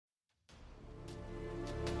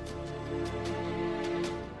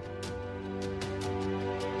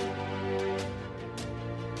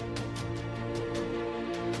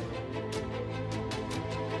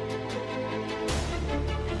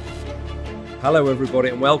Hello everybody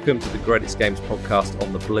and welcome to the Greatest Games podcast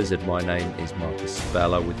on the Blizzard. My name is Marcus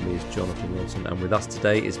Speller, with me is Jonathan Wilson, and with us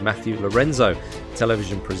today is Matthew Lorenzo,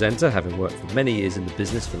 television presenter, having worked for many years in the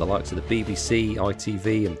business for the likes of the BBC,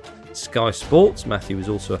 ITV and Sky Sports. Matthew is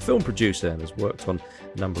also a film producer and has worked on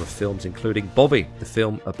a number of films, including Bobby, the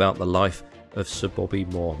film about the life of Sir Bobby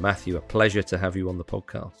Moore. Matthew, a pleasure to have you on the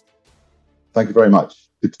podcast. Thank you very much.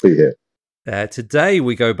 Good to be here. Today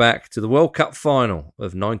we go back to the World Cup final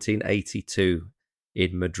of 1982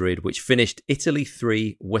 in Madrid, which finished Italy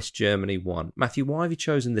 3, West Germany 1. Matthew, why have you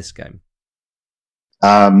chosen this game?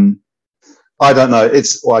 I don't know.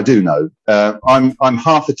 I do know. I'm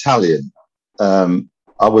half Italian. I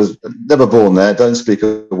was never born there. Don't speak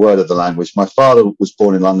a word of the language. My father was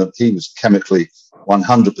born in London. He was chemically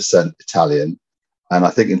 100% Italian. And I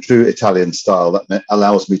think in true Italian style, that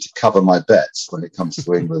allows me to cover my bets when it comes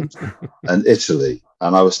to England and Italy.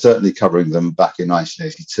 And I was certainly covering them back in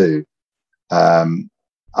 1982.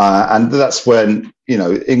 And that's when,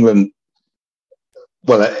 England,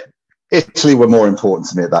 Italy were more important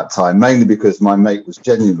to me at that time, mainly because my mate was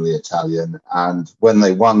genuinely Italian. And when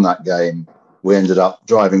they won that game, we ended up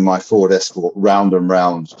driving my Ford Escort round and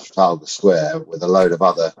round Trafalgar Square with a load of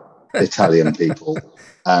other Italian people.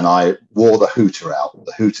 And I wore the hooter out.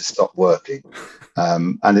 The hooter stopped working.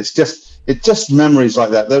 And it's just memories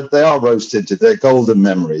like that. They are rose tinted. They're golden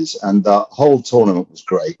memories. And the whole tournament was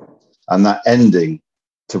great. And that ending,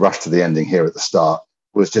 to rush to the ending here at the start,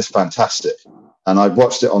 was just fantastic. And I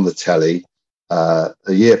watched it on the telly. A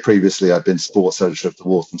year previously, I'd been sports editor of the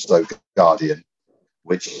Walthamstow Guardian,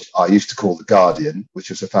 which I used to call the Guardian,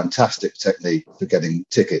 which was a fantastic technique for getting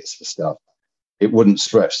tickets for stuff. It wouldn't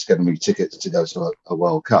stress getting me tickets to go to a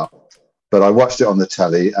World Cup. But I watched it on the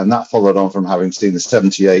telly, and that followed on from having seen the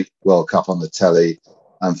 78 World Cup on the telly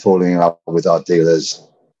and falling in love with our dealers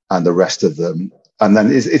and the rest of them. And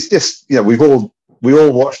then it's just, we all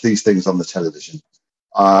watch these things on the television.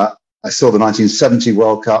 I saw the 1970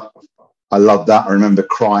 World Cup. I loved that. I remember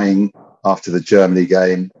crying after the Germany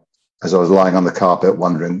game as I was lying on the carpet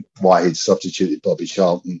wondering why he'd substituted Bobby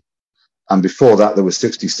Charlton. And before that, there was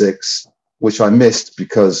 66, which I missed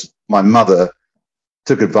because my mother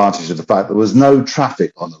took advantage of the fact there was no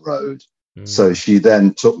traffic on the road. So she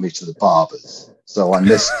then took me to the barbers. So I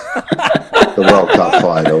missed the World Cup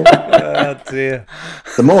final. Oh, dear.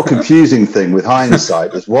 The more confusing thing with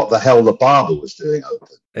hindsight was what the hell the barber was doing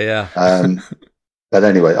open. Yeah. But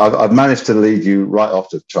anyway, I've managed to lead you right off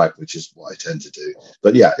the track, which is what I tend to do.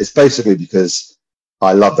 But yeah, it's basically because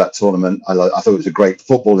I love that tournament. I thought it was a great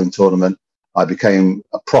footballing tournament. I became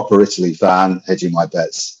a proper Italy fan, hedging my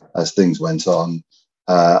bets as things went on.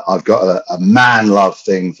 I've got a man love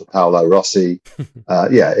thing for Paolo Rossi.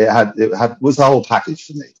 It was the whole package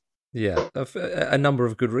for me. Yeah, a number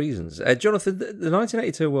of good reasons. Jonathan, the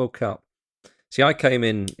 1982 World Cup. See, I came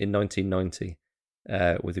in 1990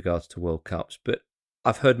 with regards to World Cups, but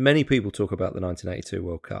I've heard many people talk about the 1982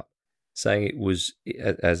 World Cup, saying it was,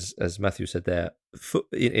 as Matthew said there,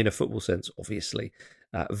 in a football sense, obviously,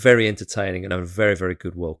 very entertaining and a very, very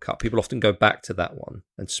good World Cup. People often go back to that one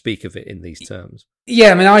and speak of it in these terms.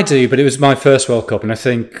 Yeah, I mean, I do, but it was my first World Cup, and I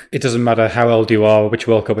think it doesn't matter how old you are or which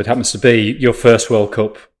World Cup it happens to be, your first World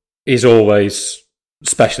Cup is always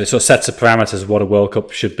special. It sort of sets the parameters of what a World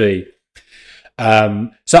Cup should be.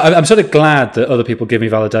 So I'm sort of glad that other people give me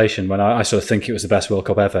validation when I sort of think it was the best World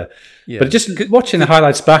Cup ever. Yeah. But just watching the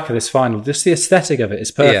highlights back of this final, just the aesthetic of it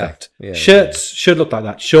is perfect. Shirts should look like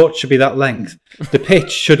that. Shorts should be that length. The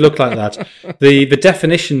pitch should look like that. The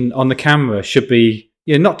definition on the camera should be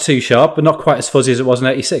not too sharp, but not quite as fuzzy as it was in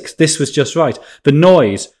 86. This was just right. The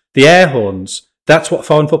noise, the air horns, that's what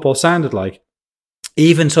foreign football sounded like.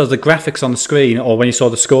 Even sort of the graphics on the screen, or when you saw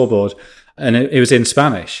the scoreboard, and it was in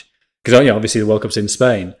Spanish, because obviously the World Cup's in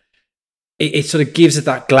Spain, it sort of gives it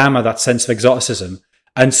that glamour, that sense of exoticism.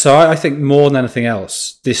 And so I think more than anything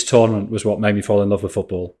else, this tournament was what made me fall in love with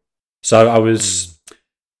football. So I was,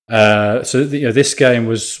 this game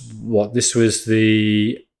was this was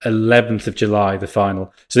the 11th of July, the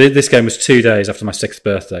final. So this game was 2 days after my 6th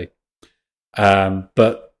birthday.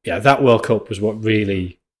 But yeah, that World Cup was what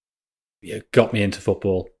really got me into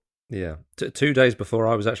football. Yeah, 2 days before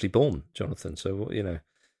I was actually born, Jonathan. So,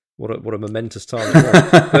 what a momentous time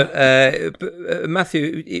it was. But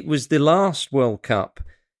Matthew, it was the last World Cup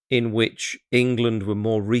in which England were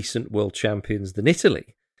more recent world champions than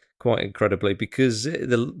Italy, quite incredibly, because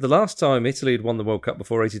the last time Italy had won the World Cup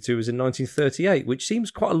before 82 was in 1938, which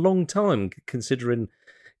seems quite a long time considering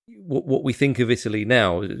what we think of Italy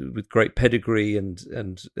now, with great pedigree and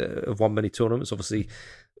have won many tournaments. Obviously,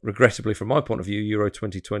 regrettably, from my point of view, Euro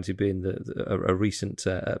 2020 being a recent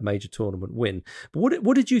major tournament win. But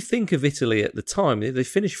what did you think of Italy at the time? They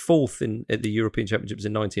finished fourth at the European Championships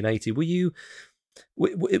in 1980. Were you,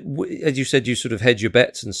 as you said, you sort of hedge your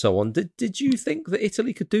bets and so on. Did you think that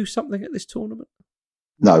Italy could do something at this tournament?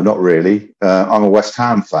 No, not really. I'm a West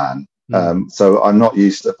Ham fan, so I'm not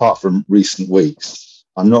used, apart from recent weeks,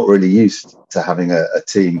 I'm not really used to having a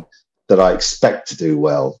team that I expect to do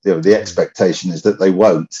well. The expectation is that they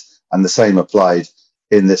won't, and the same applied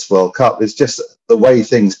in this World Cup. It's just the way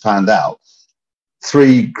things panned out.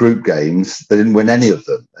 3 group games, they didn't win any of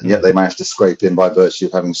them, and yet they managed to scrape in by virtue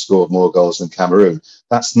of having scored more goals than Cameroon.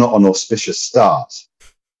 That's not an auspicious start.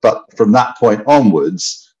 But from that point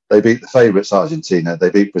onwards, they beat the favourites, Argentina. They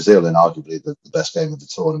beat Brazil in arguably the best game of the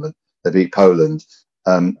tournament. They beat Poland.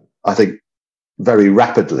 I think very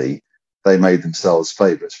rapidly they made themselves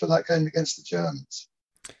favourites for that game against the Germans.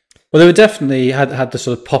 Well, they were definitely had the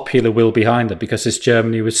sort of popular will behind it, because this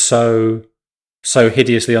Germany was so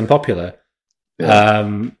hideously unpopular. Yeah.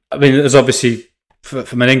 I mean, there's obviously,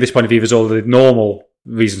 from an English point of view, there's all the normal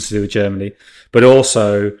reasons to do with Germany, but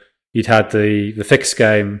also you'd had the fixed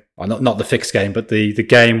game, or not the fixed game, but the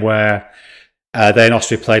game where they and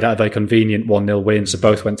Austria played out a very convenient 1-0 win, so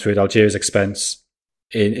both went through at Algeria's expense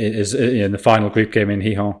in the final group game in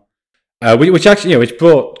Gijón. Which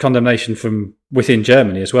brought condemnation from within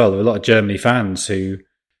Germany as well. There were a lot of Germany fans who,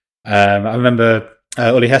 I remember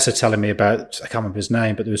Uli Hesse telling me about, I can't remember his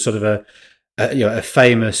name, but there was sort of a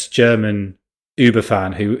famous German Uber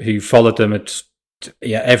fan who followed them at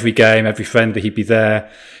every game, every friendly. He'd be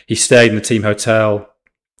there. He stayed in the team hotel.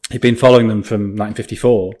 He'd been following them from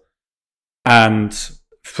 1954, and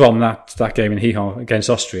from that game in Gijón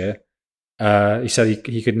against Austria, he said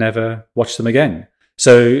he could never watch them again.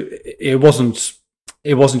 So it wasn't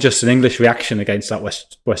just an English reaction against that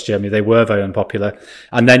West Germany. They were very unpopular.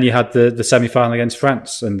 And then you had the semi-final against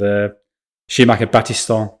France and the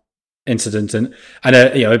Schumacher-Battiston incident, and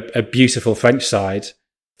a beautiful French side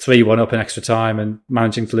 3-1 up in extra time and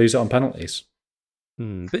managing to lose it on penalties.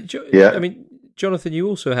 But I mean, Jonathan, you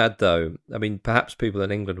also had, though, I mean, perhaps people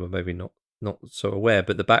in England were maybe not so aware,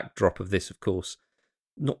 but the backdrop of this, of course,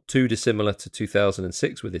 not too dissimilar to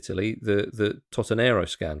 2006 with Italy, the Tottenero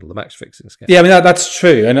scandal, the match fixing scandal. Yeah, I mean, that's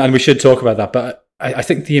true, and we should talk about that. But I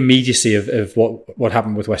think the immediacy of what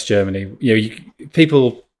happened with West Germany,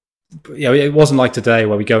 people, it wasn't like today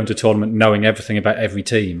where we go into a tournament knowing everything about every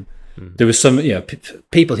team. There was some,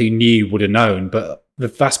 people who knew would have known, but the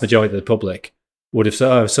vast majority of the public would have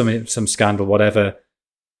said, some scandal, whatever.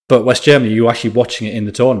 But West Germany, you're actually watching it in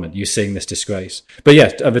the tournament. You're seeing this disgrace. But yeah,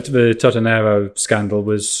 the Tottenero scandal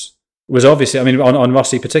was obviously, I mean, on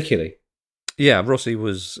Rossi particularly. Yeah, Rossi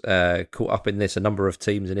was caught up in this. A number of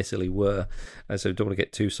teams in Italy were. So don't want to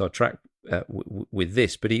get too sidetracked with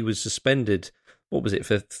this. But he was suspended, what was it,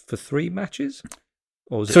 for 3 matches?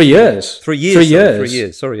 Or was it 3 years. 3 years. 3 years. 3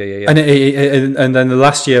 years. Sorry, yeah. And then the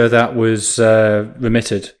last year of that was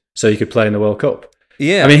remitted so he could play in the World Cup.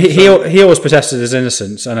 Yeah, I mean, he always protested his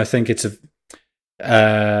innocence, and I think it's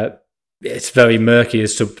very murky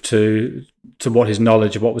as to what his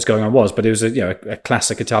knowledge of what was going on was. But it was a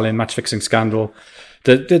classic Italian match fixing scandal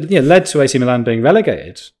that led to AC Milan being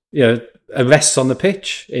relegated. Arrests on the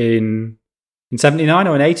pitch in 79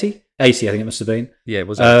 or in 80. 80, I think it must have been. Yeah, it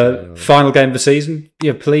was. Final game of the season.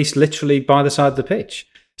 Police literally by the side of the pitch.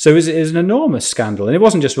 So it was an enormous scandal, and it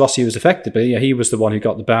wasn't just Rossi who was affected, but he was the one who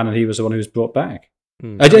got the ban, and he was the one who was brought back.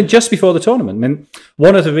 Just before the tournament. I mean,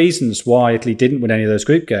 one of the reasons why Italy didn't win any of those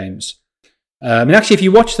group games, actually, if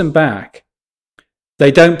you watch them back,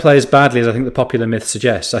 they don't play as badly as I think the popular myth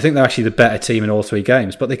suggests. I think they're actually the better team in all 3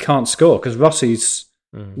 games, but they can't score because Rossi's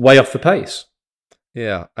way off the pace.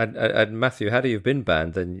 Yeah, and Matthew, had he have been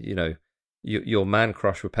banned, then your man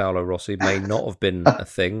crush with Paolo Rossi may not have been a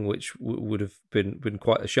thing, which would have been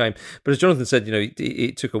quite a shame. But as Jonathan said,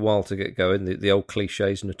 it took a while to get going. The old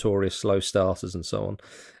cliches, notorious slow starters, and so on.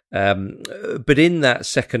 But in that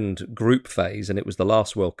second group phase, and it was the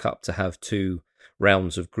last World Cup to have 2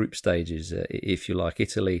 rounds of group stages, if you like,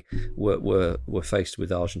 Italy were faced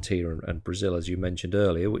with Argentina and Brazil, as you mentioned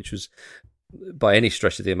earlier, which was, by any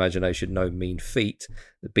stretch of the imagination, no mean feat.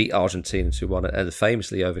 They beat Argentina 2-1 and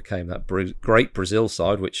famously overcame that great Brazil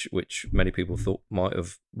side, which many people thought might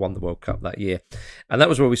have won the World Cup that year. And that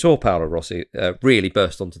was where we saw Paolo Rossi really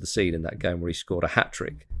burst onto the scene in that game where he scored a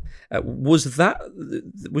hat-trick. Was it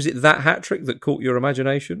that hat-trick that caught your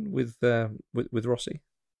imagination with Rossi?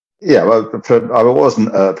 Yeah, well, I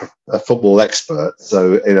wasn't a football expert,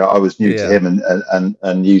 so I was new to him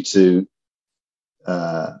and new to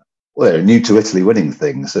well, they're new to Italy winning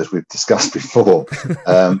things, as we've discussed before.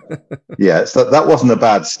 So that wasn't a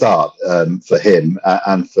bad start for him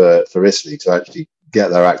and for Italy to actually get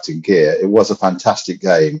their act in gear. It was a fantastic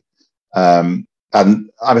game. And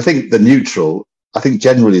I think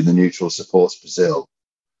generally the neutral supports Brazil.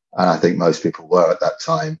 And I think most people were at that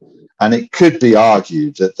time. And it could be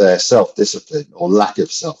argued that their self-discipline or lack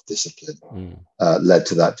of self-discipline led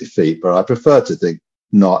to that defeat. But I prefer to think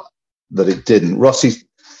not, that it didn't. Rossi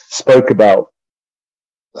spoke about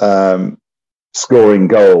scoring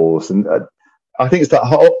goals. And I think it's the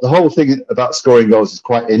whole thing about scoring goals is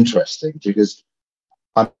quite interesting, because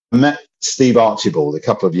I met Steve Archibald a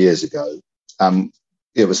couple of years ago.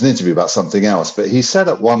 It was an interview about something else, but he said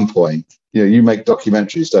at one point, you make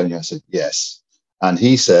documentaries, don't you? I said, yes. And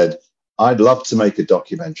he said, I'd love to make a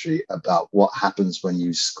documentary about what happens when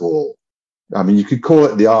you score. I mean, you could call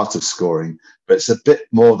it the art of scoring, but it's a bit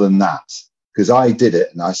more than that, because I did it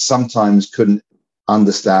and I sometimes couldn't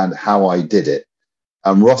understand how I did it.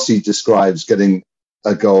 And Rossi describes getting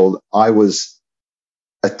a goal. I was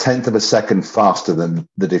a tenth of a second faster than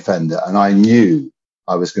the defender, and I knew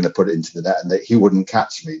I was going to put it into the net and that he wouldn't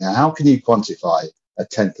catch me. Now, how can you quantify a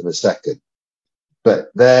tenth of a second?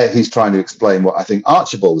 But there he's trying to explain what I think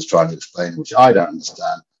Archibald was trying to explain, which I don't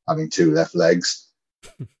understand, having two left legs,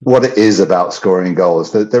 what it is about scoring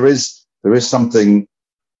goals. That there is something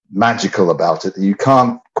magical about it that you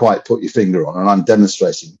can't quite put your finger on. And I'm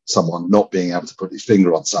demonstrating someone not being able to put his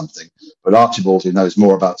finger on something. But Archibald, who knows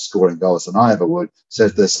more about scoring goals than I ever would,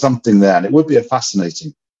 says there's something there. And it would be a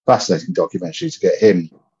fascinating documentary to get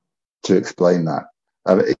him to explain that.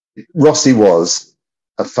 Rossi was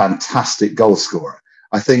a fantastic goal scorer.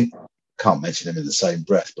 I think, can't mention him in the same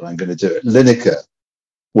breath, but I'm going to do it. Lineker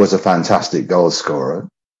was a fantastic goal scorer,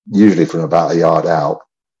 usually from about a yard out.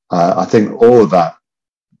 I think all of that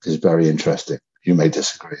is very interesting. You may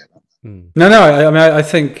disagree. No. I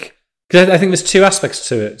think there's two aspects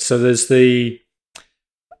to it. So there's the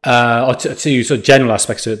or two sort of general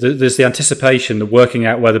aspects to it. There's the anticipation, the working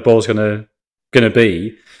out where the ball's going to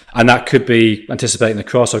be, and that could be anticipating the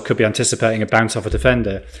cross, or it could be anticipating a bounce off a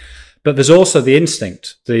defender. But there's also the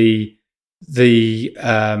instinct, the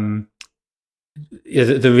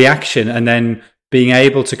reaction, and then being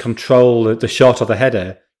able to control the shot or the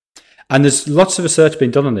header. And there's lots of research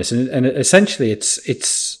being done on this, and essentially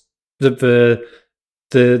it's the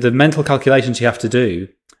mental calculations you have to do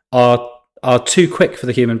are too quick for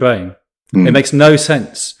the human brain. It makes no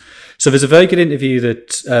sense. So there's a very good interview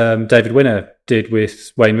that David Winner did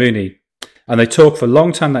with Wayne Rooney, and they talk for a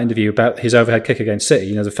long time in that interview about his overhead kick against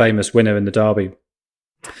City, the famous winner in the derby.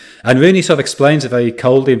 And Rooney sort of explains it very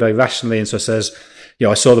coldly and very rationally, and so says,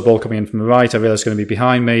 I saw the ball coming in from the right, I realised it was going to be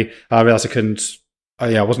behind me, I realised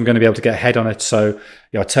I wasn't going to be able to get a head on it, so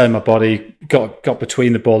I turned my body, got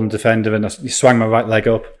between the ball and the defender, and I swung my right leg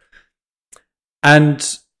up.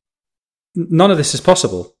 And none of this is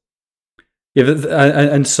possible.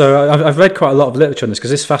 And so I've read quite a lot of literature on this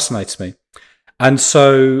because this fascinates me. And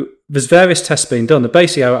so there's various tests being done that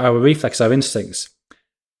basically our reflex, our instincts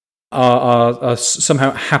are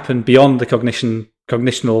somehow happen beyond the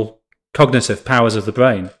cognitive powers of the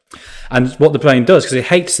brain. And what the brain does, because it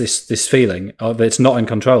hates this feeling that it's not in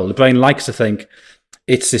control, the brain likes to think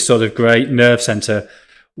it's this sort of great nerve center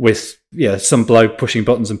with some bloke pushing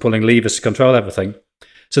buttons and pulling levers to control everything.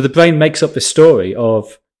 So the brain makes up this story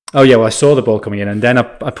of, I saw the ball coming in, and then I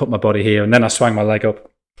put my body here, and then I swung my leg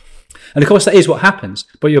up. And of course that is what happens,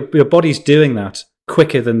 but your body's doing that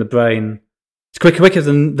quicker than the brain. It's quicker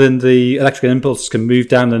than the electrical impulses can move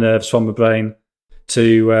down the nerves from the brain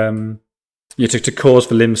to cause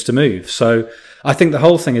the limbs to move. So I think the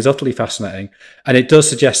whole thing is utterly fascinating, and it does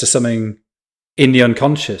suggest there's something in the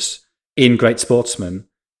unconscious in great sportsmen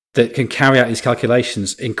that can carry out these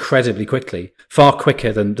calculations incredibly quickly, far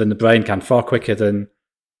quicker than the brain can, far quicker than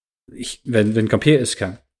computers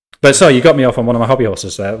can. But sorry, you got me off on one of my hobby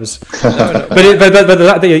horses there. It was,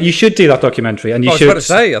 but you should do that documentary, and you should. I was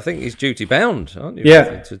about to say, I think he's duty bound, aren't you?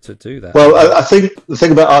 Yeah, to do that. Well, I think the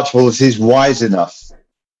thing about Archibald is he's wise enough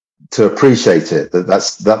to appreciate it.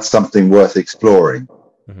 That's something worth exploring.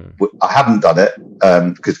 Mm-hmm. I haven't done it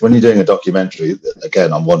because when you're doing a documentary,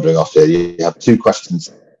 again, I'm wandering off here. You have two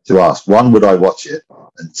questions to ask. One, would I watch it?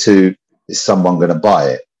 And two, is someone going to buy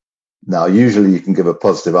it? Now, usually you can give a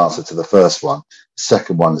positive answer to the first one. The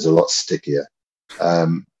second one is a lot stickier.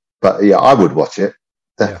 But yeah, I would watch it,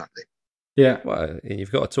 definitely. Yeah. Well, you've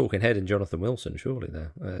got a talking head in Jonathan Wilson, surely,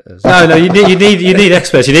 there. No, you need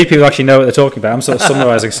experts. You need people who actually know what they're talking about. I'm sort of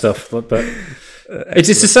summarising stuff, but it's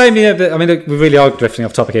the same. I mean, we really are drifting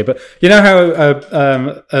off topic here, but you know how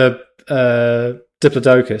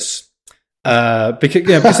Diplodocus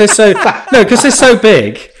because they're so because they're so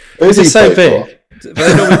big. Because they're so big. But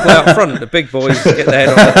they normally play up front. The big boys get their head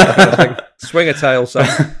on the kind of thing. Swing a tail, son.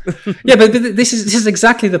 Yeah, but this is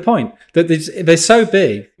exactly the point. That they're so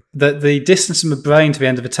big that the distance from the brain to the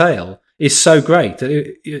end of the tail is so great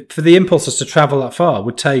that for the impulses to travel that far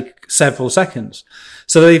would take several seconds.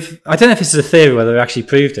 So I don't know if this is a theory whether they actually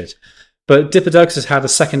proved it, but Diplodocus has had a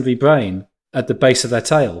secondary brain at the base of their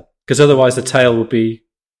tail, because otherwise the tail would be,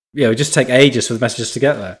 it would just take ages for the messages to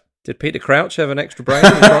get there. Did Peter Crouch have an extra brain?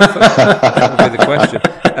 That would be the question.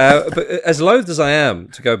 But as loath as I am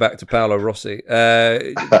to go back to Paolo Rossi,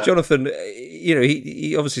 Jonathan,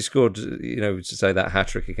 he obviously scored, to say that hat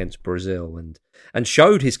trick against Brazil and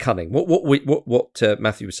showed his cunning. What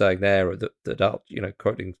Matthew was saying there, that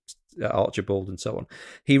quoting Archibald and so on,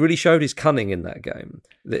 he really showed his cunning in that game.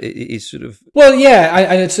 He's sort of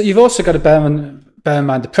you've also got to bear in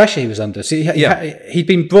mind the pressure he was under. So he'd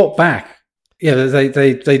been brought back. Yeah,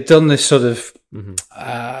 they'd done this sort of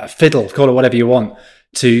fiddle, call it whatever you want,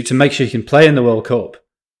 to make sure he can play in the World Cup.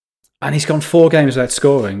 And he's gone 4 games without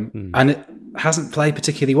scoring, and it hasn't played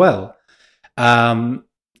particularly well. And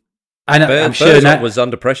I'm sure Bearzot was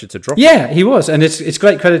under pressure to drop. Yeah, he was, and it's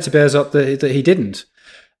great credit to Bearzot that he didn't.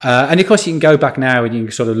 And of course, you can go back now and you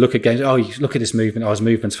can sort of look at games. Oh, you look at his movement. Oh, his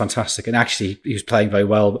movement's fantastic, and actually, he was playing very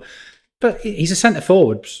well. But he's a centre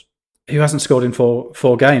forward who hasn't scored in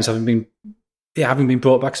four games, having been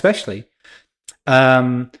brought back specially.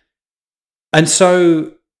 And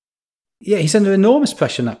so, he's under enormous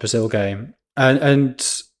pressure in that Brazil game. And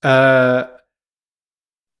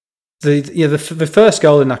the first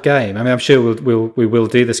goal in that game, I mean, I'm sure we will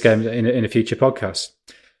do this game in a future podcast.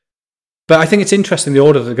 But I think it's interesting the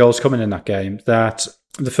order of the goals coming in that game, that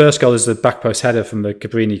the first goal is the back post header from the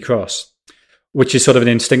Cabrini cross, which is sort of an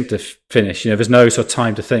instinctive finish. There's no sort of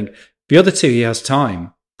time to think. The other 2, he has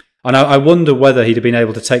time. And I wonder whether he'd have been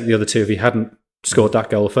able to take the other 2 if he hadn't scored that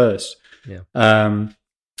goal first. Yeah.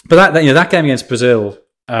 But that game against Brazil,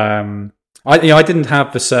 I didn't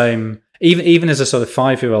have the same. Even as a sort of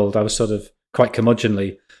 5-year-old, I was sort of quite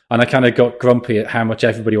curmudgeonly, and I kind of got grumpy at how much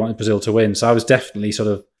everybody wanted Brazil to win. So I was definitely sort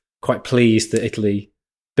of quite pleased that Italy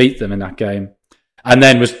beat them in that game, and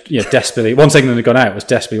then was desperately, once England had gone out, was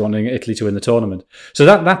desperately wanting Italy to win the tournament. So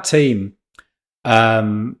that team,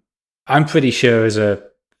 I'm pretty sure as a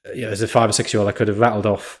 5 or 6-year-old, I could have rattled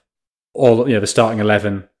off all the starting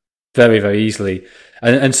 11 very, very easily,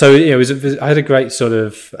 and so I had a great sort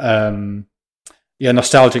of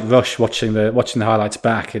nostalgic rush watching the highlights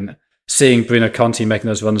back and seeing Bruno Conti making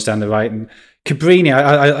those runs down the right, and Cabrini.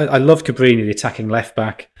 I love Cabrini, the attacking left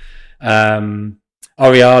back,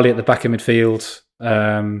 Oriali at the back of midfield,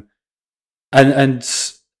 and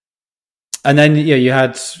then you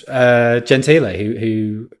had Gentile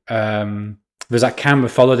who was that camera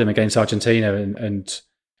followed him against Argentina and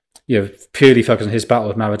purely focused on his battle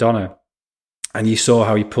with Maradona, and you saw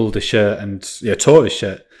how he pulled his shirt and tore his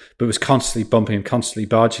shirt, but was constantly bumping him, constantly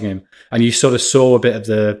barging him, and you sort of saw a bit of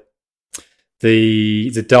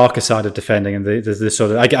the darker side of defending and the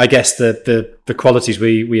sort of I guess the qualities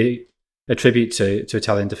we attribute to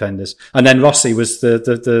Italian defenders. And then Rossi was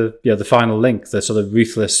the final link, the sort of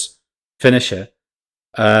ruthless finisher.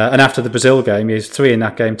 And after the Brazil game, he was 3 in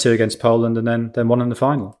that game, 2 against Poland, and then 1 in the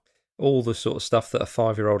final. All the sort of stuff that a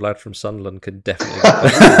 5-year-old lad from Sunderland can definitely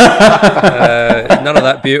none of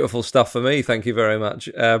that beautiful stuff for me, thank you very much.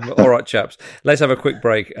 All right, chaps, let's have a quick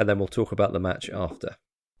break and then we'll talk about the match after.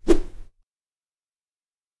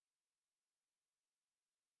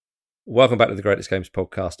 Welcome back to the Greatest Games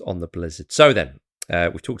podcast on the Blizzard. So then,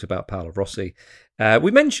 we've talked about Paolo Rossi.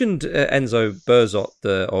 We mentioned Enzo Bearzot,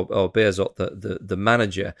 the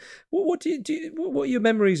manager. What are your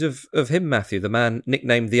memories of him, Matthew? The man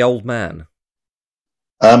nicknamed the Old Man.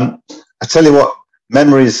 I tell you what,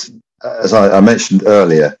 memories, as I mentioned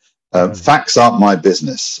earlier, facts aren't my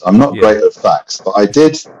business. I'm not great at facts, but I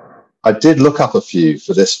did look up a few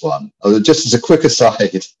for this one. Just as a quick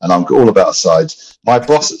aside, and I'm all about asides, my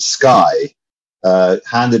boss at Sky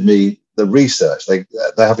handed me the research. They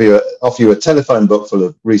offer you a telephone book full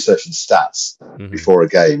of research and stats before a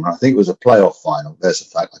game. I think it was a playoff final. There's a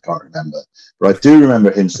fact I can't remember. But I do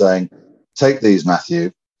remember him saying, take these,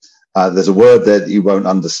 Matthew. There's a word there that you won't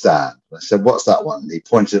understand. I said, what's that one? And he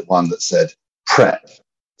pointed at one that said prep.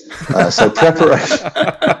 So preparation,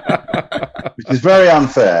 which is very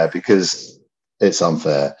unfair because it's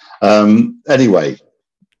unfair. Anyway,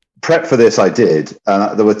 prep for this I did.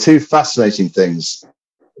 There were 2 fascinating things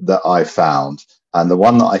that I found. And the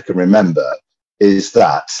one that I can remember is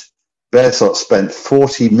that Bearzot spent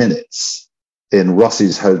 40 minutes in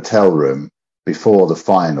Rossi's hotel room before the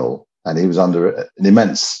final. And he was under an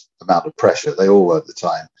immense amount of pressure. They all were at the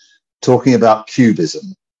time, talking about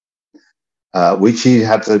cubism, which he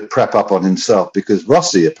had to prep up on himself because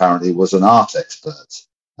Rossi apparently was an art expert,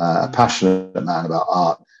 a passionate man about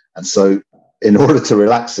art. And so in order to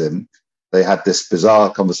relax him, they had this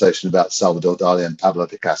bizarre conversation about Salvador Dali and Pablo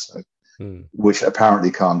Picasso, which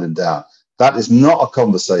apparently calmed him down. That is not a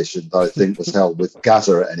conversation that I think was held with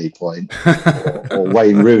Gazza at any point or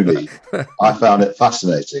Wayne Rooney. I found it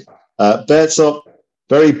fascinating. Berzot,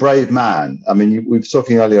 very brave man. I mean, we were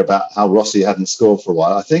talking earlier about how Rossi hadn't scored for a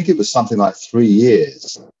while. I think it was something like 3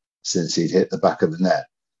 years since he'd hit the back of the net.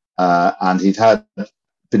 And he'd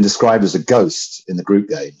been described as a ghost in the group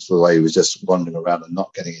games, the way he was just wandering around and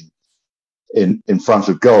not getting in front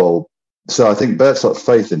of goal. So I think Berzot's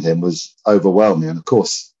faith in him was overwhelming. And of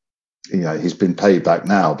course, he's been paid back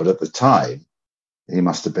now, but at the time, he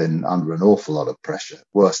must have been under an awful lot of pressure,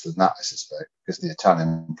 worse than that, I suspect, because the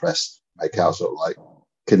Italian press make out sort of like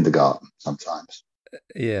kindergarten sometimes.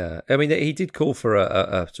 Yeah, I mean, he did call for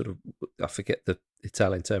a sort of, I forget the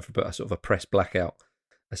Italian term for, but a sort of a press blackout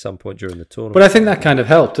at some point during the tournament. But I think that kind of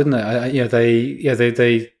helped, didn't it?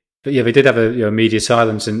 They did have a media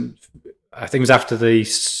silence, and I think it was after the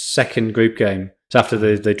second group game. It's after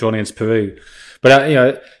they drawn against Peru,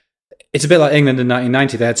 but it's a bit like England in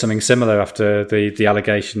 1990. They had something similar after the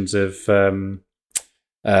allegations of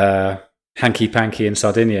hanky-panky in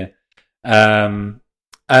Sardinia. And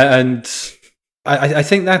I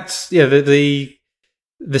think that's the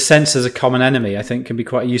sense as a common enemy, I think, can be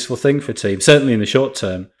quite a useful thing for a team, certainly in the short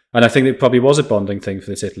term. And I think it probably was a bonding thing for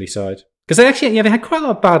this Italy side. Because they actually they had quite a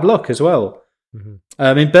lot of bad luck as well. Mm-hmm.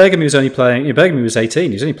 I mean, Bergami was only playing... Bergami was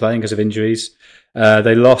 18. He was only playing because of injuries.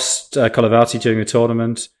 They lost Colivati during the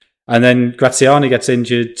tournament. And then Graziani gets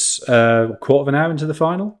injured a quarter of an hour into the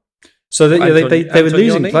final. So they were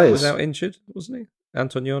losing players. Was out injured, wasn't he?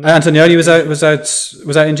 Antonioni? Antonioni was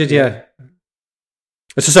out injured, yeah.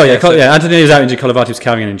 Antonioni was out injured, Colivati was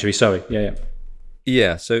carrying an injury, sorry. Yeah.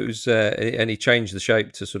 Yeah, so it was, and he changed the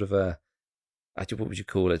shape to sort of what would you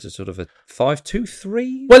call it? A sort of a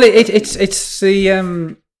 5-2-3? Well, it's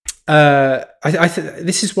the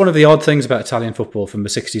this is one of the odd things about Italian football from the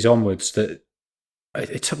 60s onwards that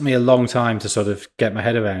it took me a long time to sort of get my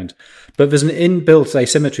head around. But there's an inbuilt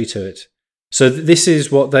asymmetry to it. So this is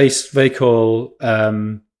what they call,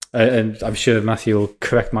 and I'm sure Matthew will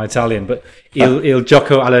correct my Italian, but il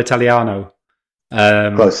gioco all'italiano.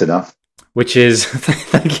 Close enough. Which is,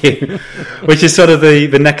 thank you, which is sort of the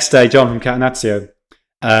next stage on from Catenaccio.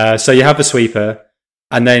 So you have the sweeper,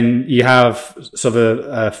 and then you have sort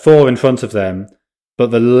of four in front of them,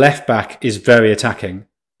 but the left back is very attacking.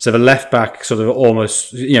 So the left back sort of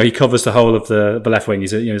almost, he covers the whole of the left wing.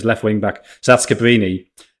 He's his left wing back. So that's Cabrini.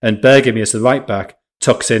 And Bergami as the right back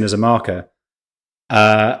tucks in as a marker.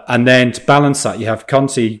 And then to balance that, you have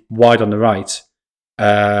Conti wide on the right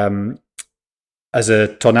as a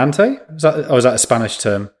tornante. Is that a Spanish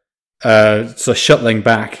term? So shuttling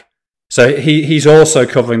back. So he's also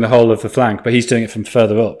covering the whole of the flank, but he's doing it from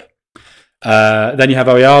further up. Then you have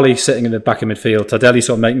Ariali sitting in the back of midfield. Tardelli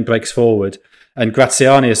sort of making breaks forward. And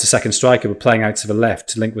Graziani as the second striker were playing out to the left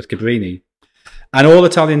to link with Cabrini. And all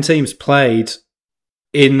Italian teams played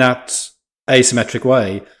in that asymmetric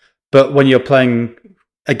way. But when you're playing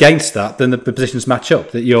against that, then the positions match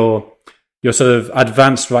up. That your sort of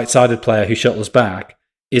advanced right-sided player who shuttles back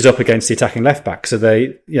is up against the attacking left back. So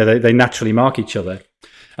they naturally mark each other.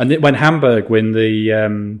 And when Hamburg win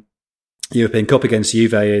the European Cup against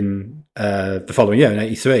Juve in the following year, in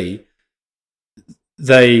 1983,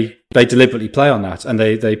 they deliberately play on that, and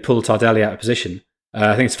they pull Tardelli out of position.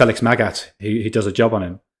 I think it's Felix Magath who does a job on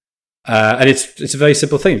him. And it's a very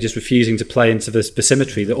simple thing, just refusing to play into the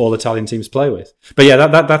symmetry that all Italian teams play with. But yeah,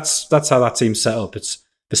 that's how that team's set up. It's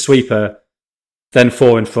the sweeper, then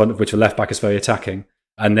four in front, of which the left back is very attacking,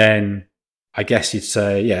 and then I guess you'd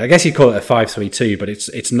call it a 5-3-2, but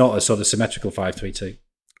it's not a sort of symmetrical 5-3-2.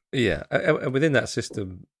 Yeah, and within that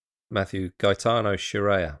system, Matthew, Gaetano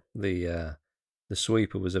Scirea, the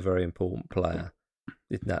sweeper, was a very important player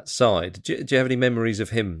in that side. Do you have any memories of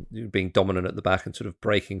him being dominant at the back and sort of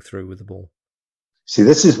breaking through with the ball? See,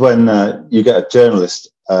 this is when you get a journalist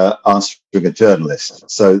answering a journalist.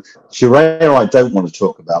 So Scirea I don't want to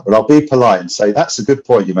talk about, but I'll be polite and say that's a good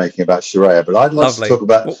point you're making about Scirea, but I'd like to talk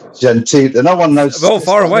about Gentile. No one knows. Well,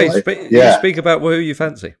 far away. You speak about who you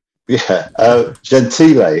fancy. Yeah,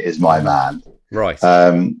 Gentile is my man. Right.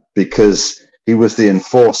 Because he was the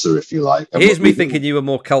enforcer, if you like. Here's me thinking you were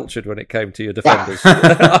more cultured when it came to your defenders.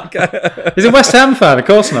 He's a West Ham fan, of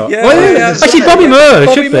course not. Yeah, actually, Bobby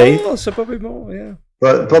Moore should be. So Bobby Moore, yeah.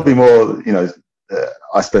 But Bobby Moore,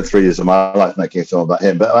 I spent 3 years of my life making a film about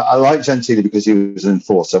him. But I like Gentile because he was an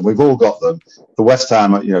enforcer. And we've all got them. For West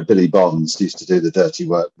Ham, Billy Bonds used to do the dirty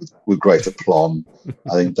work with great aplomb.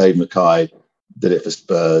 I think Dave Mackay did it for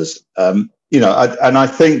Spurs. And I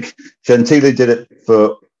think Gentile did it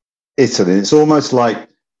for Italy. It's almost like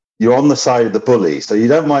you're on the side of the bully. So you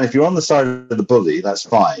don't mind if you're on the side of the bully, that's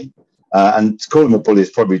fine. And to call him a bully is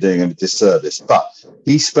probably doing him a disservice. But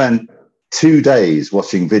he spent 2 days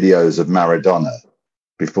watching videos of Maradona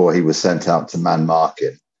before he was sent out to man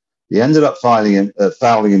marking. He ended up fouling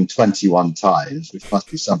him 21 times, which must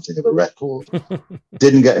be something of a record.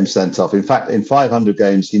 Didn't get him sent off. In fact, in 500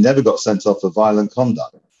 games, he never got sent off for violent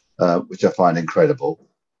conduct, which I find incredible.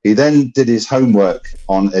 He then did his homework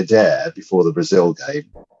on Eder before the Brazil game,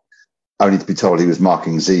 only to be told he was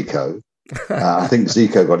marking Zico. I think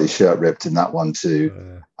Zico got his shirt ripped in that one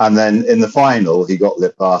too. And then in the final, he got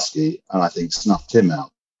Lipvarski and I think snuffed him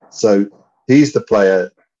out. So he's the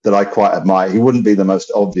player that I quite admire. He wouldn't be the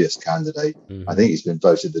most obvious candidate. Mm-hmm. I think he's been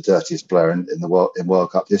voted the dirtiest player in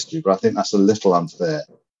World Cup history, but I think that's a little unfair.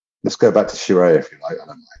 Let's go back to Chiré if you like. I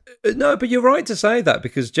don't know. No, but you're right to say that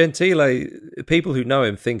because Gentile, people who know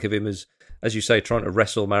him think of him as you say, trying to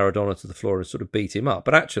wrestle Maradona to the floor and sort of beat him up.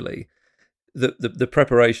 But actually, the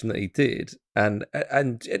preparation that he did, and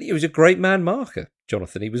he was a great man marker,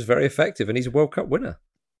 Jonathan. He was very effective, and he's a World Cup winner.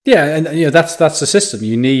 Yeah, and that's the system.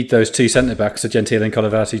 You need those two centre backs, Gentile and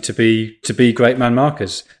Colavati, to be great man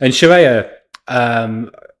markers. And Chiré,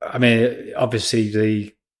 obviously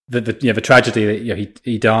the tragedy that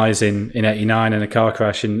he dies in '89 in a car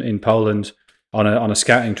crash in Poland on a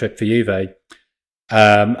scouting trip for Juve,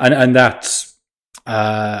 and that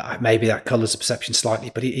maybe that colours the perception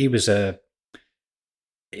slightly, but I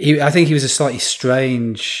think he was a slightly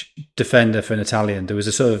strange defender for an Italian. There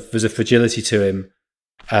was a fragility to him.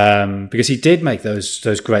 Because he did make those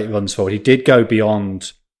great runs forward. He did go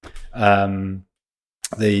beyond the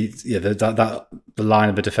line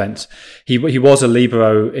of the defence. He was a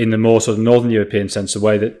libero in the more sort of Northern European sense, the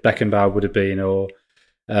way that Beckenbauer would have been, or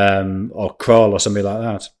Kroll or somebody like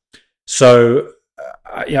that. So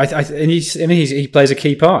he plays a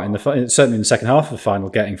key part certainly in the second half of the final,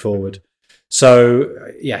 getting forward.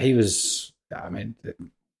 So he was. I mean,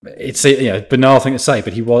 it's a banal thing to say,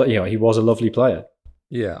 but he was a lovely player.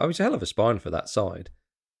 Yeah, I was a hell of a spine for that side.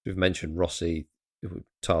 We've mentioned Rossi,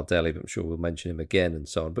 Tardelli, but I'm sure we'll mention him again and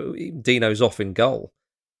so on. But even Dino's off in goal.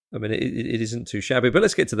 I mean, it isn't too shabby. But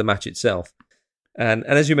let's get to the match itself. And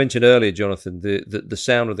as you mentioned earlier, Jonathan, the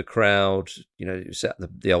sound of the crowd, set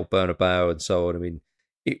the old Bernabeu and so on. I mean,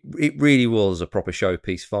 it really was a proper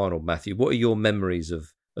showpiece final, Matthew. What are your memories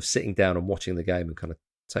of sitting down and watching the game and kind of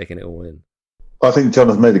taking it all in? I think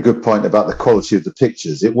Jonathan made a good point about the quality of the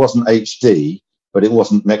pictures. It wasn't HD, but it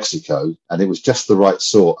wasn't Mexico, and it was just the right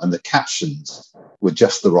sort, and the captions were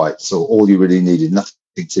just the right sort. All you really needed, nothing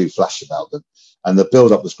too flash about them. And the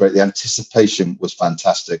build-up was great. The anticipation was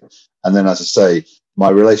fantastic. And then, as I say, my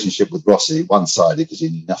relationship with Rossi, one-sided because he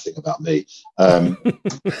knew nothing about me,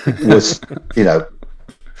 was,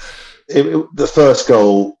 the first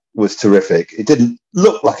goal was terrific. It didn't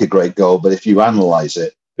look like a great goal, but if you analyse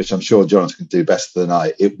it, which I'm sure Jonathan can do best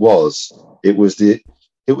tonight, it was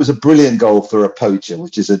a brilliant goal for a poacher,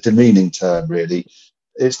 which is a demeaning term, really.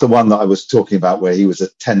 It's the one that I was talking about where he was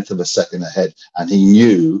 1/10 of a second ahead, and he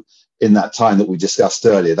knew in that time that we discussed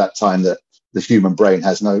earlier, that time that the human brain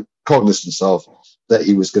has no cognizance of, that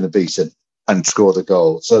he was going to beat him and score the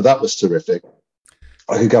goal. So that was terrific.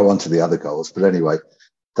 I could go on to the other goals, but anyway,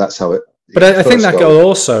 that's how it... But I think that goal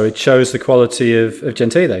also, it shows the quality of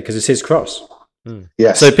Gentile, because it's his cross. Mm.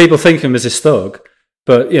 Yes. So people think of him as this thug,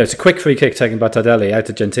 but it's a quick free kick taken by Tardelli out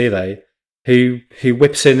to Gentile, who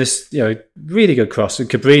whips in this really good cross. And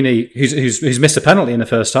Cabrini, who's missed a penalty in the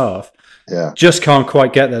first half, just can't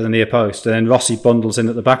quite get there the near post. And then Rossi bundles in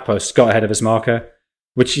at the back post, got ahead of his marker,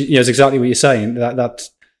 which is exactly what you're saying. That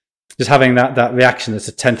just having that reaction that's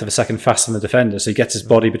 1/10 of a second faster than the defender, so he gets his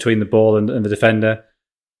body between the ball and the defender,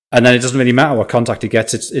 and then it doesn't really matter what contact he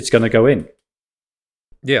gets; it's going to go in.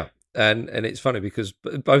 Yeah. And it's funny because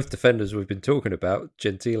both defenders we've been talking about,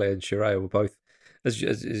 Gentile and Chiré, were both, as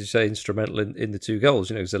you say, instrumental in the two goals.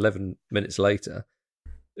 It was 11 minutes later.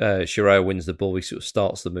 Chiré wins the ball. He sort of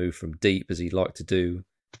starts the move from deep, as he'd like to do,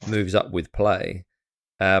 moves up with play.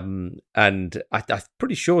 And I'm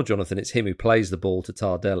pretty sure, Jonathan, it's him who plays the ball to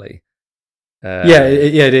Tardelli.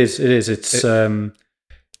 It is. It's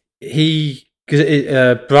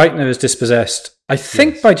Breitner is dispossessed, I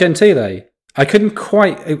think, by Gentile. I couldn't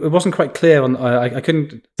quite. It wasn't quite clear on. I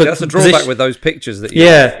couldn't. But that's the drawback with those pictures that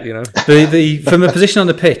the from a position on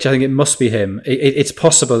the pitch, I think it must be him. It's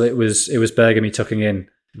possible it was Bergamy tucking in,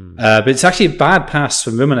 But it's actually a bad pass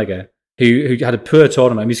from Rummenigge, who had a poor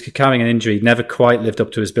tournament. He was carrying an injury, never quite lived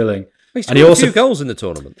up to his billing. He scored a few goals in the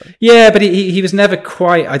tournament, though. Yeah, but he was never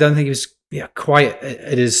quite. I don't think he was quite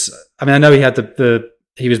at his. I mean, I know he had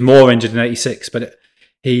he was more injured in '86, but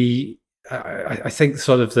I think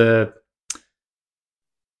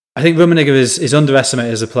I think Rummenigge is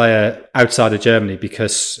underestimated as a player outside of Germany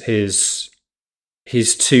because his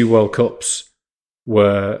 2 World Cups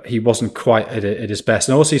he wasn't quite at his best,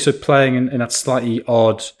 and also he's sort of playing in that slightly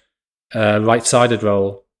odd right-sided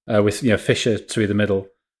role with Fischer through the middle.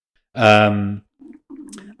 And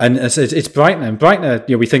it's Breitner. And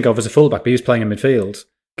Breitner, we think of as a fullback, but he was playing in midfield,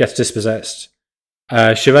 gets dispossessed.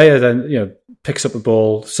 Scirea then, picks up the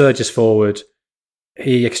ball, surges forward.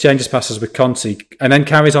 He exchanges passes with Conti and then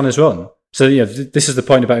carries on his run. So, this is the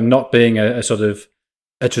point about him not being a sort of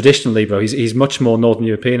a traditional libero. He's much more Northern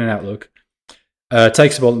European in outlook.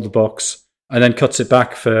 Takes the ball into the box and then cuts it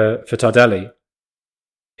back for Tardelli,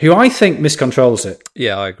 who I think miscontrols it.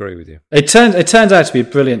 Yeah, I agree with you. It turns out to be a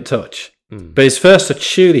brilliant touch. But his first touch,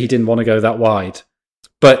 surely he didn't want to go that wide.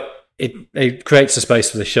 But it creates the space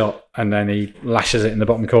for the shot, and then he lashes it in the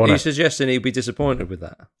bottom corner. Are you suggesting he'd be disappointed with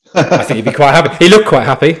that? I think he'd be quite happy. He looked quite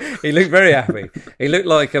happy. He looked very happy. He looked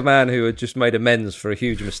like a man who had just made amends for a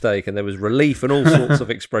huge mistake, and there was relief and all sorts of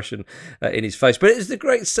expression in his face. But it's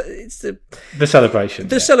the celebration.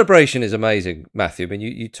 The celebration is amazing, Matthew. I mean,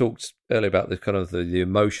 you talked earlier about the kind of the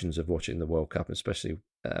emotions of watching the World Cup, especially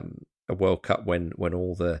a World Cup when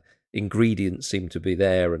all the ingredients seem to be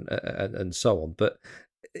there and so on. But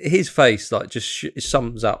his face just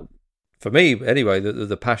sums up, for me anyway,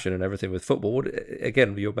 the passion and everything with football.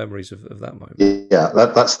 Again, your memories of that moment. Yeah,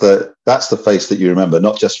 that's the face that you remember,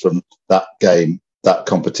 not just from that game, that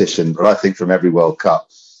competition, but I think from every World Cup.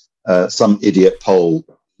 Some idiot poll,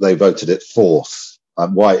 they voted it 4th.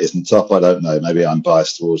 Why it isn't top, I don't know. Maybe I'm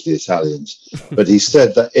biased towards the Italians. But he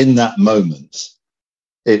said that in that moment,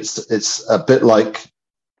 it's a bit like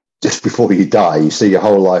just before you die, you see your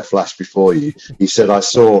whole life flash before you. He said, I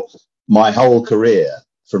saw my whole career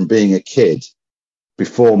from being a kid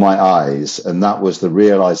before my eyes, and that was the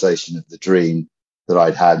realization of the dream that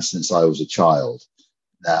I'd had since I was a child.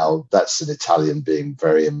 Now, that's an Italian being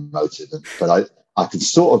very emotive, but I can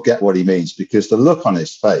sort of get what he means, because the look on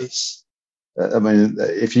his face, I mean,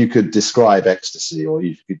 if you could describe ecstasy or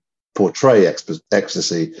you could portray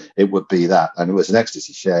ecstasy, it would be that. And it was an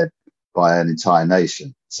ecstasy shared by an entire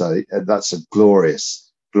nation. So that's a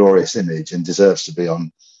glorious, glorious image, and deserves to be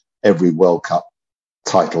on every World Cup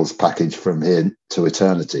titles package from here to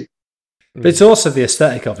eternity. But it's also the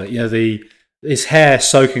aesthetic of it. His hair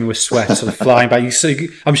soaking with sweat, sort of flying back.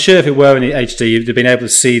 I'm sure if it were in the HD, you'd have been able to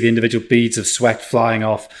see the individual beads of sweat flying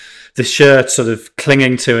off. The shirt sort of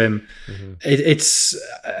clinging to him. The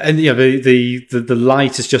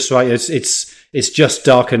light is just right. It's just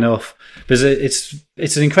dark enough.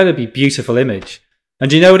 It's an incredibly beautiful image. And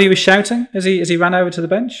do you know what he was shouting as he ran over to the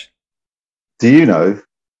bench? Do you know?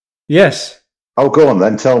 Yes. Oh, go on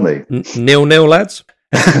then. Tell me. 0-0, lads.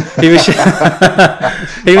 He was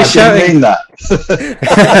shouting. Didn't mean that.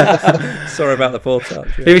 Sorry about the poor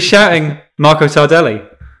touch. Yeah. He was shouting Marco Tardelli.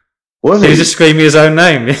 Was he? He was just screaming his own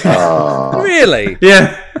name. Really?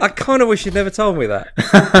 Yeah. I kind of wish you'd never told me that.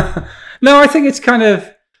 No, I think it's kind of.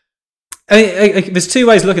 I mean, there's 2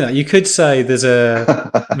 ways of looking at it. You could say there's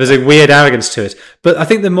a weird arrogance to it, but I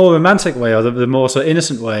think the more romantic way, or the more sort of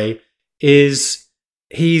innocent way, is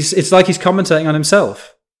it's like he's commentating on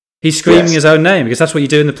himself. He's screaming his own name, because that's what you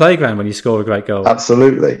do in the playground when you score a great goal.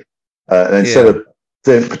 Absolutely. And instead of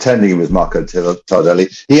pretending he was Marco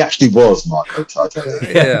Tardelli, he actually was Marco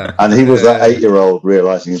Tardelli. Yeah. And he was that 8-year-old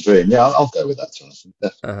realising his dream. Yeah, I'll go with that,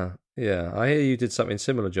 Jonathan. Yeah, I hear you did something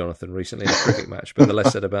similar, Jonathan, recently in a cricket match, but the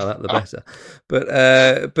less said about that, the better.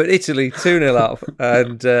 But Italy 2-0 up,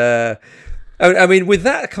 and I mean, with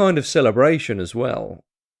that kind of celebration as well,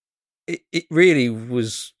 it really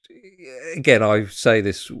was. Again, I say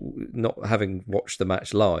this not having watched the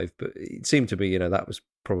match live, but it seemed to be, that was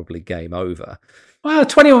probably game over. Well,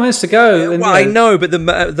 21 minutes to go. Well, I know, but the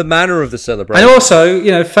manner of the celebration, and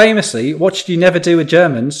also, famously, what should you never do with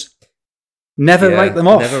Germans? Never write them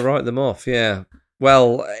off. Never write them off. Yeah.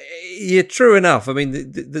 Well, you're true enough. I mean,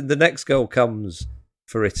 the next goal comes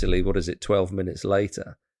for Italy. What is it? 12 minutes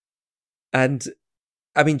later, and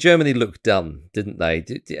I mean, Germany looked done, didn't they?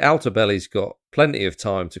 Altobelli's got plenty of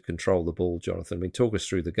time to control the ball, Jonathan. I mean, talk us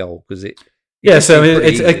through the goal, because it. Yeah, so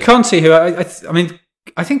it's Conti, who I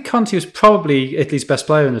think Conti was probably Italy's best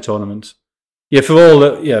player in the tournament. Yeah, for all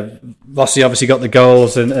that. Yeah, Rossi obviously got the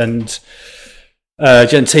goals, and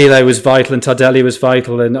Gentile was vital, and Tardelli was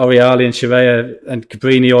vital, and Oriali and Scirea and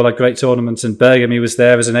Cabrini all had great tournaments, and Bergami was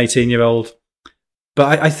there as an 18-year-old.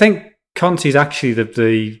 But I think Conti's actually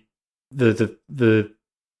the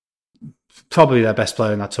probably their best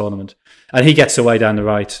player in that tournament, and he gets away down the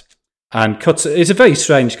right and cuts. It's a very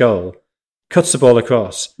strange goal. Cuts the ball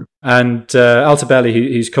across, and Altobelli,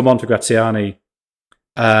 who's come on for Graziani.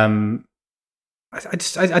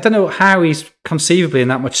 I don't know how he's conceivably in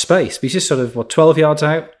that much space. But he's just sort of 12 yards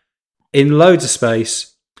out in loads of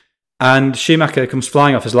space, and Schumacher comes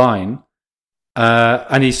flying off his line,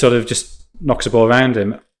 and he sort of just knocks the ball around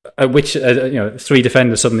him. At which three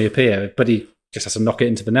defenders suddenly appear, but he just has to knock it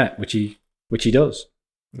into the net, which he does.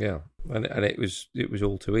 Yeah, and it was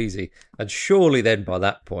all too easy. And surely then by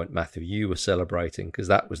that point, Matthew, you were celebrating because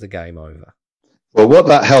that was the game over. Well, what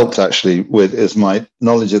that helped actually with is my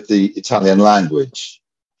knowledge of the Italian language,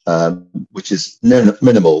 which is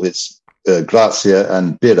minimal. It's Grazia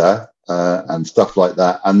and Birra and stuff like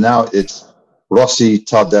that. And now it's Rossi,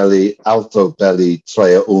 Tardelli, Altobelli,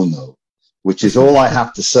 3-1, which is all I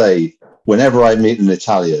have to say whenever I meet an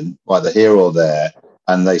Italian, either here or there,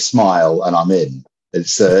 and they smile and I'm in.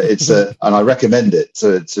 It's and I recommend it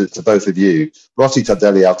to both of you. Rossi,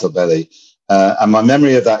 Tardelli, Altobelli. And my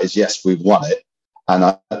memory of that is, yes, we've won it.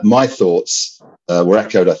 And my thoughts were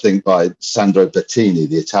echoed, I think, by Sandro Bettini,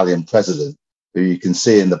 the Italian president, who you can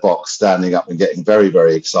see in the box standing up and getting very,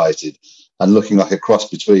 very excited and looking like a cross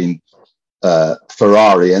between Enzo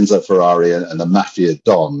Ferrari and a mafia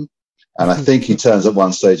don. And I think he turns at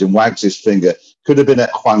one stage and wags his finger. Could have been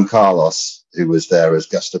at Juan Carlos, who was there as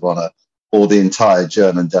guest of honour, or the entire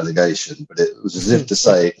German delegation. But it was as if to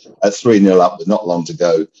say, at 3-0 up with not long to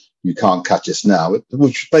go, you can't catch us now,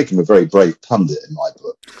 which make him a very brave pundit in my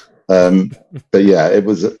book. But yeah, it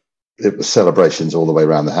was celebrations all the way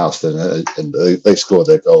around the house then, and they scored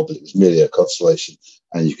their goal, but it was merely a consolation,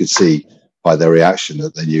 and you could see by their reaction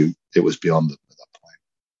that they knew it was beyond them at that point.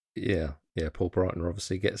 Yeah, Paul Brighton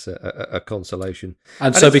obviously gets a consolation,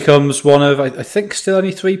 and so becomes one of I think still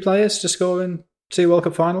only 3 players to score in 2 World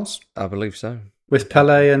Cup finals. I believe so, with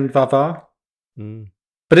Pele and Vavá.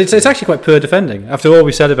 But it's actually quite poor defending. After all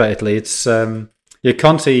we said about Italy, it's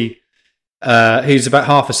Conti, who's about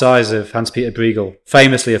half the size of Hans-Peter Briegel,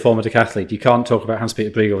 famously a former decathlete. You can't talk about Hans-Peter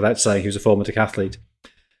Briegel without saying he was a former decathlete.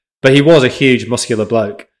 But he was a huge, muscular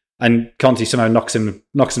bloke, and Conti somehow knocks him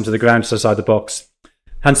to the ground just outside the box.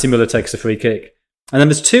 Hansi Müller takes the free kick. And then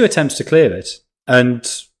there's 2 attempts to clear it, and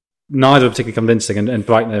neither are particularly convincing, and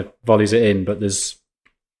Breitner volleys it in, but there's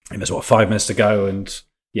 5 minutes to go, and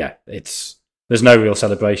yeah, there's no real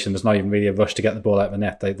celebration. There's not even really a rush to get the ball out of the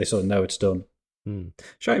net. They sort of know it's done.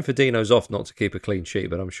 Shame for Dino Zoff not to keep a clean sheet,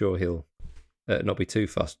 but I'm sure he'll not be too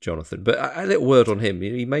fussed, Jonathan. But a little word on him.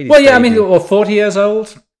 He made his debut. 40 years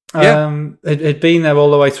old. Had been there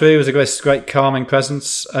all the way through. It was a great calming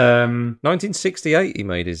presence. 1968 he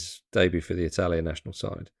made his debut for the Italian national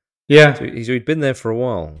side. Yeah. So he'd been there for a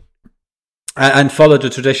while. And followed the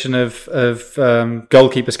tradition of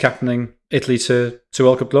goalkeepers captaining Italy to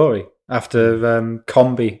World Cup glory after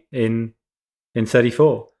Combi in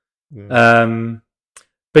 34.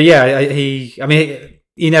 But yeah, he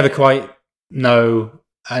never quite know,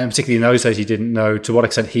 and particularly in those days he didn't know to what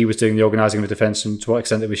extent he was doing the organising of the defence and to what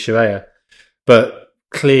extent it was Scirea. But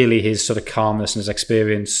clearly his sort of calmness and his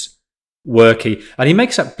experience were key. And he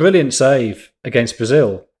makes that brilliant save against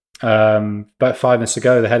Brazil about 5 minutes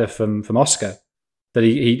ago, the header from Oscar, that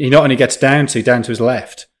he not only gets down to his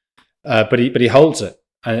left, but he holds it.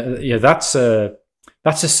 That's a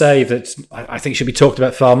save that I think should be talked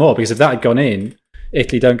about far more, because if that had gone in,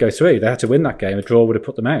 Italy don't go through. They had to win that game. A draw would have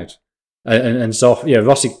put them out. And Zoff,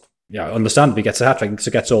 Rossi, understandably gets a hat-trick,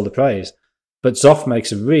 so gets all the praise. But Zoff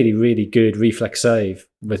makes a really, really good reflex save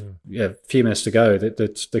with a few minutes to go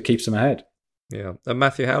that keeps them ahead. Yeah. And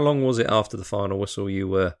Matthew, how long was it after the final whistle you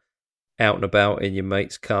were out and about in your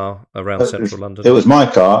mate's car around central London? It was my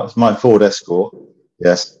car. It was my Ford Escort.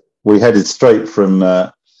 Yes. We headed straight from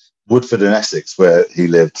Woodford in Essex, where he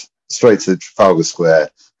lived, straight to Trafalgar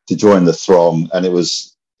Square to join the throng. And it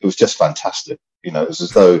was just fantastic. It was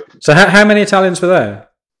as though... So how many Italians were there?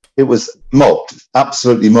 It was mobbed,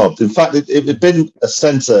 absolutely mobbed. In fact, it had been a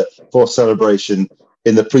centre for celebration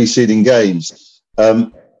in the preceding games.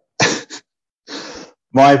 Another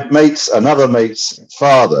mate's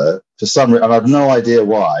father, for some reason, and I have no idea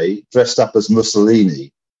why, dressed up as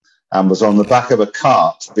Mussolini and was on the back of a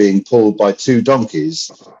cart being pulled by 2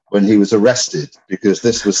 donkeys when he was arrested, because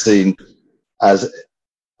this was seen as...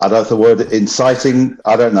 I don't know if the word inciting,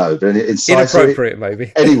 I don't know, but inciting. Inappropriate,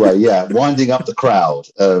 maybe. Anyway, yeah, winding up the crowd.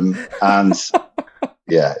 And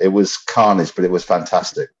Yeah, it was carnage, but it was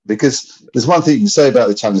fantastic. Because there's one thing you can say about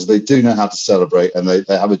the Italians, they do know how to celebrate, and they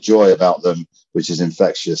have a joy about them, which is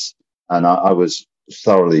infectious. And I was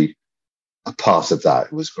thoroughly a part of that.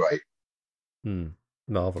 It was great.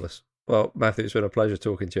 Marvellous. Well, Matthew, it's been a pleasure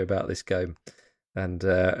talking to you about this game and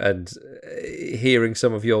hearing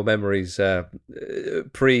some of your memories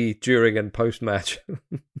pre, during and post-match.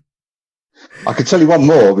 I could tell you one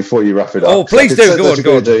more before you wrap it up. Oh, please do.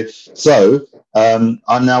 Go on. So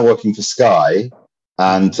I'm now working for Sky,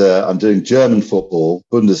 and I'm doing German football,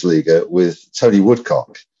 Bundesliga, with Tony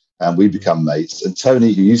Woodcock, and we become mates. And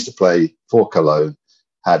Tony, who used to play for Cologne,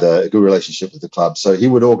 had a good relationship with the club. So he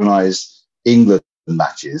would organise England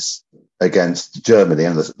matches against Germany,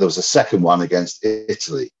 and there was a second one against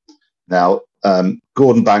Italy. Now,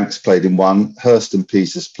 Gordon Banks played in one, Hurston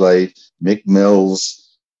Peters played, Mick Mills.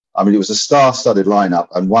 I mean, it was a star-studded lineup,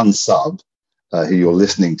 and one sub, who you're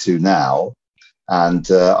listening to now. And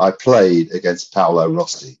I played against Paolo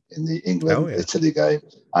Rossi in the England-Italy game.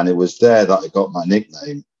 And it was there that I got my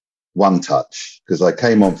nickname, One Touch, because I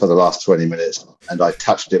came on for the last 20 minutes and I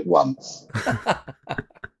touched it once.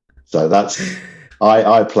 So that's...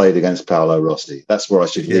 I played against Paolo Rossi. That's where I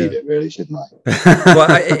should leave it, really, shouldn't I?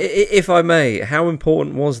 Well, if I may, how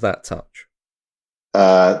important was that touch?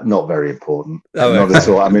 Not very important. Not at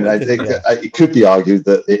all. I mean, it could be argued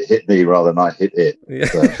that it hit me rather than I hit it.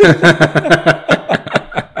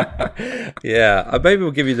 Yeah, maybe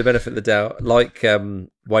we'll give you the benefit of the doubt. Like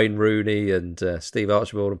Wayne Rooney and Steve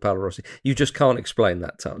Archibald and Paolo Rossi, you just can't explain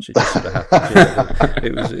that touch. It just sort of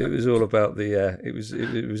happened. It was all about the it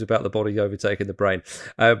was about the body overtaking the brain.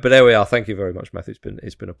 But there we are. Thank you very much, Matthew.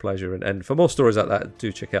 It's been a pleasure. And for more stories like that,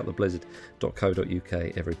 do check out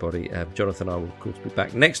theblizzard.co.uk. Everybody, Jonathan and I will of course be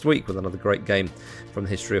back next week with another great game from the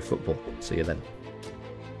history of football. See you then.